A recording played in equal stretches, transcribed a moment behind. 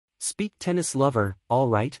Speak tennis lover,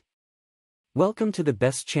 alright? Welcome to the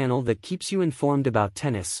best channel that keeps you informed about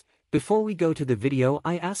tennis. Before we go to the video,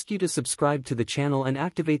 I ask you to subscribe to the channel and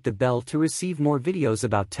activate the bell to receive more videos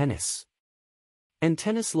about tennis. And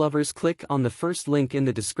tennis lovers, click on the first link in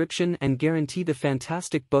the description and guarantee the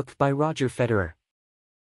fantastic book by Roger Federer.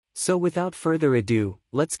 So without further ado,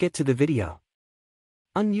 let's get to the video.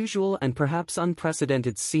 Unusual and perhaps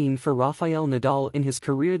unprecedented scene for Rafael Nadal in his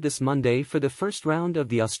career this Monday for the first round of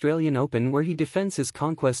the Australian Open, where he defends his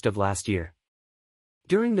conquest of last year.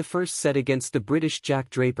 During the first set against the British Jack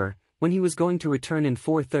Draper, when he was going to return in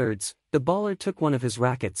 4/3, the baller took one of his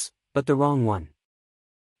rackets, but the wrong one.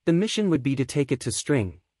 The mission would be to take it to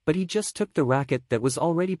string, but he just took the racket that was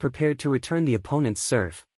already prepared to return the opponent's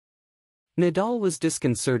serve. Nadal was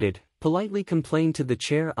disconcerted, politely complained to the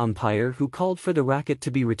chair umpire, who called for the racket to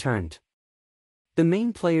be returned. The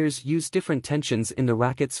main players use different tensions in the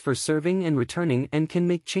rackets for serving and returning and can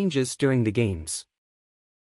make changes during the games.